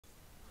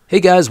Hey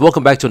guys,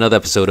 welcome back to another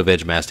episode of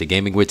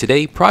EdgeMasterGaming, where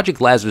today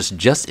Project Lazarus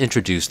just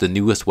introduced the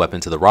newest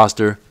weapon to the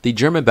roster, the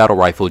German battle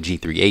rifle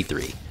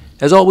G3A3.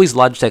 As always,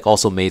 Logitech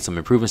also made some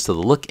improvements to the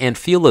look and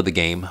feel of the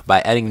game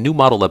by adding new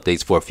model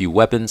updates for a few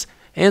weapons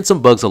and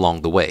some bugs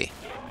along the way.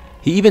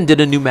 He even did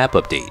a new map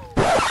update.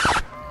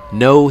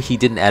 No, he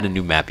didn't add a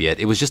new map yet,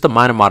 it was just a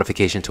minor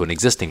modification to an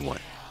existing one.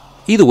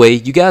 Either way,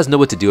 you guys know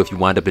what to do if you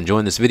wind up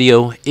enjoying this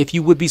video. If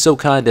you would be so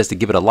kind as to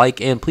give it a like,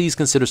 and please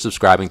consider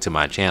subscribing to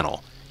my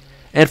channel.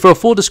 And for a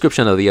full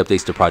description of the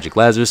updates to Project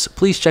Lazarus,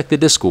 please check the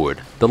Discord.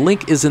 The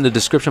link is in the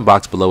description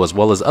box below, as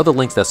well as other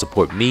links that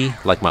support me,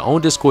 like my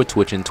own Discord,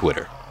 Twitch, and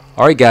Twitter.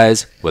 Alright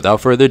guys,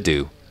 without further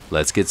ado,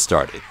 let's get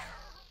started.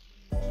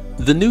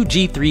 The new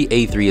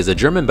G3A3 is a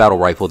German battle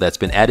rifle that's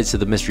been added to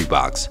the mystery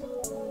box.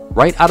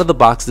 Right out of the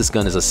box, this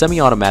gun is a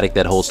semi-automatic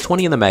that holds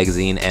 20 in the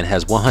magazine and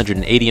has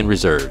 180 in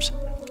reserves.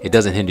 It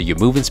doesn't hinder your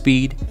movement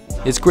speed,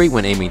 it's great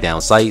when aiming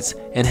down sights,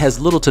 and has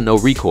little to no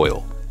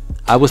recoil.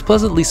 I was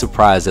pleasantly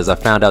surprised as I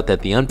found out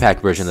that the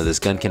unpacked version of this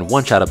gun can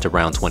one-shot up to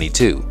round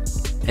 22.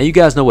 And you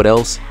guys know what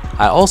else?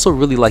 I also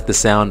really like the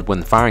sound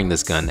when firing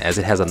this gun, as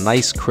it has a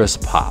nice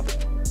crisp pop.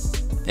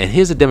 And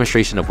here's a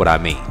demonstration of what I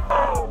mean.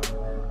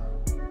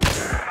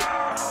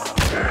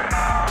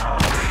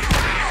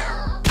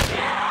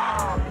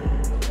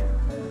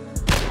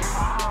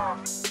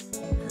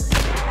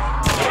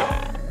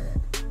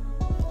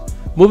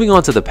 Moving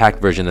on to the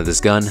packed version of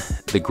this gun,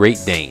 the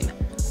Great Dane.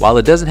 While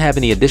it doesn't have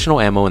any additional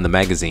ammo in the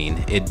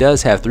magazine, it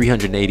does have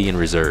 380 in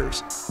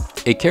reserves.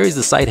 It carries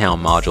the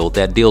Sighthound module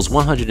that deals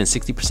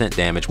 160%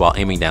 damage while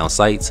aiming down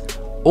sights,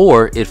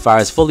 or it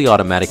fires fully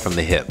automatic from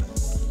the hip.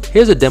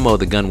 Here's a demo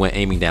of the gun when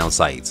aiming down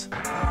sights.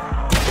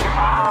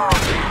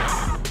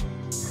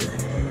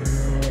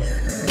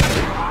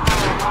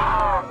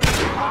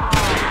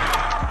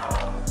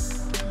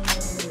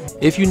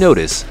 If you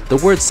notice, the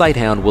word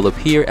Sighthound will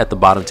appear at the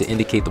bottom to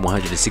indicate the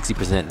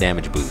 160%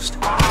 damage boost.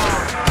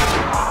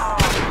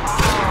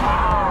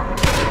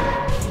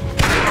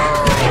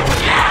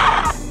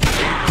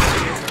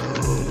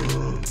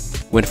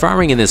 When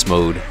firing in this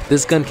mode,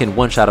 this gun can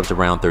one-shot up to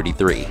round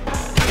 33.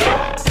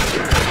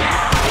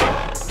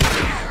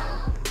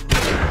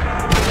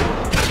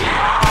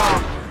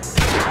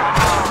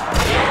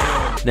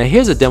 Now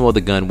here's a demo of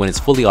the gun when it's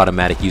fully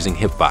automatic using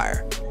hip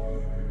fire.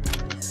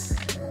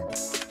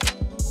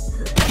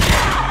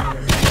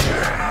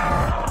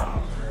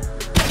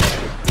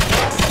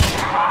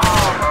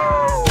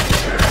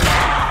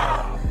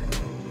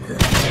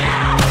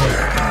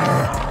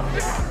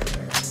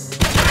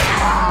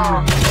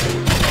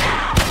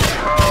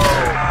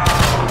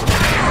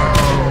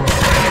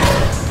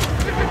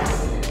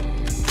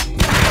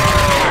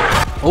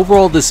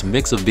 Overall, this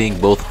mix of being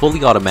both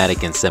fully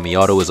automatic and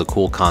semi-auto is a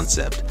cool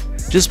concept.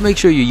 Just make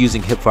sure you're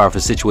using hipfire for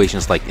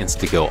situations like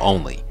insta-kill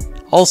only.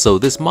 Also,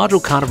 this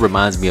module kind of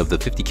reminds me of the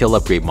 50 kill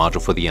upgrade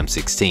module for the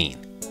M16.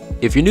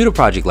 If you're new to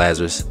Project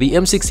Lazarus, the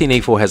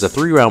M16A4 has a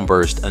 3-round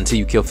burst until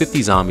you kill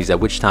 50 zombies, at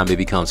which time it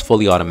becomes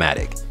fully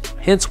automatic.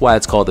 Hence why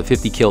it's called the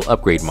 50 kill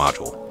upgrade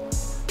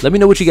module. Let me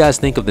know what you guys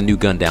think of the new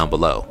gun down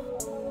below.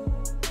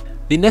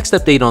 The next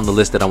update on the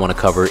list that I want to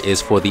cover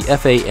is for the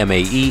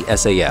FAMAE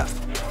SAF.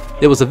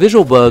 There was a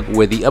visual bug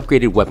where the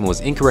upgraded weapon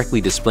was incorrectly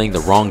displaying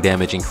the wrong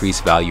damage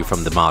increase value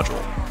from the module.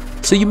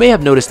 So you may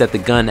have noticed that the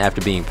gun,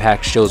 after being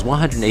packed, shows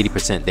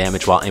 180%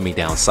 damage while aiming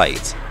down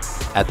sights.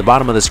 At the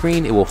bottom of the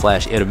screen, it will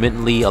flash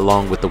intermittently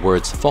along with the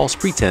words false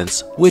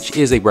pretense, which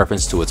is a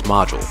reference to its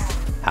module.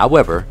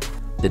 However,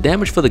 the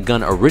damage for the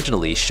gun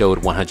originally showed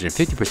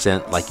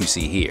 150% like you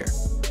see here.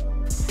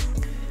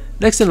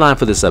 Next in line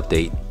for this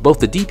update, both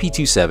the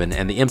DP27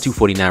 and the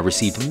M249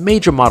 received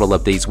major model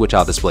updates, which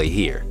I'll display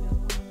here.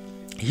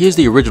 Here's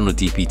the original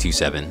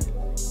DP27,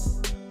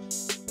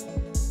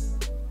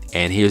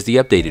 and here's the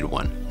updated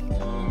one.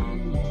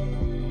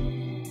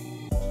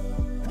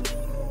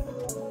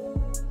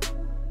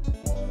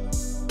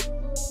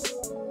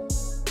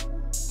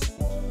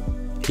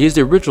 Here's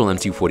the original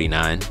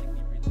M249,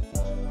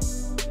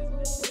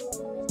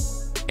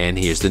 and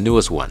here's the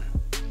newest one.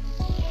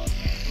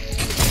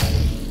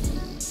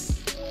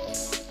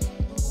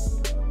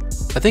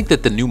 I think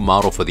that the new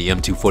model for the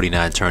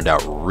M249 turned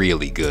out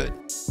really good.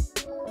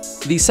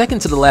 The second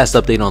to the last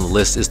update on the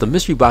list is the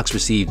mystery box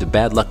received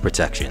bad luck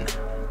protection.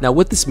 Now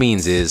what this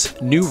means is,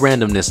 new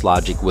randomness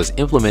logic was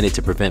implemented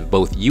to prevent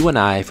both you and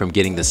I from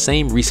getting the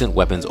same recent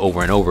weapons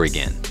over and over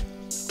again.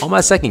 On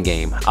my second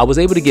game, I was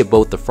able to get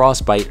both the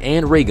Frostbite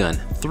and Ray Gun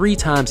 3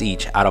 times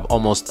each out of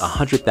almost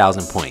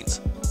 100,000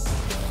 points.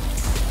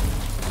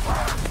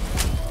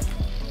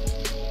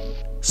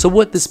 So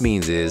what this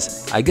means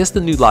is, I guess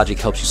the new logic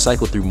helps you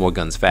cycle through more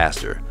guns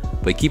faster,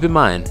 but keep in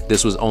mind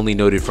this was only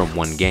noted from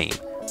one game.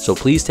 So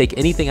please take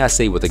anything I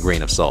say with a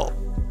grain of salt.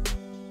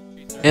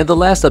 And the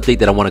last update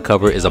that I want to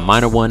cover is a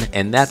minor one,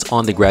 and that's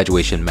on the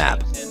graduation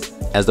map,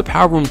 as the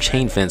power room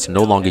chain fence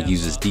no longer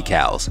uses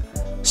decals.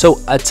 So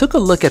I took a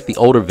look at the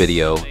older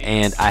video,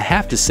 and I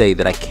have to say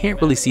that I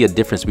can't really see a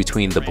difference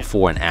between the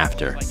before and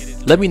after.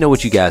 Let me know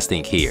what you guys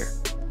think here.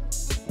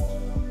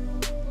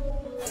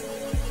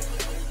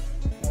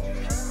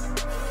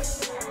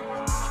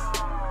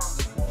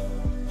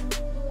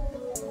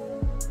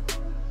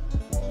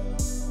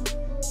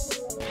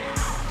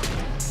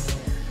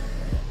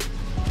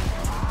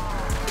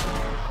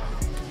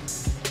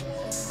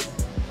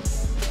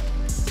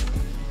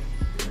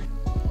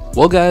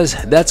 Well guys,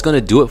 that's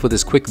gonna do it for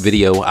this quick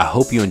video. I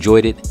hope you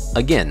enjoyed it.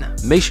 Again,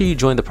 make sure you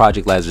join the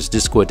Project Lazarus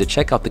Discord to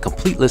check out the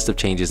complete list of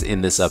changes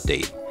in this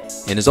update.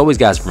 And as always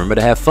guys, remember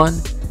to have fun,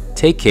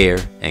 take care,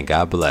 and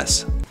God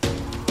bless.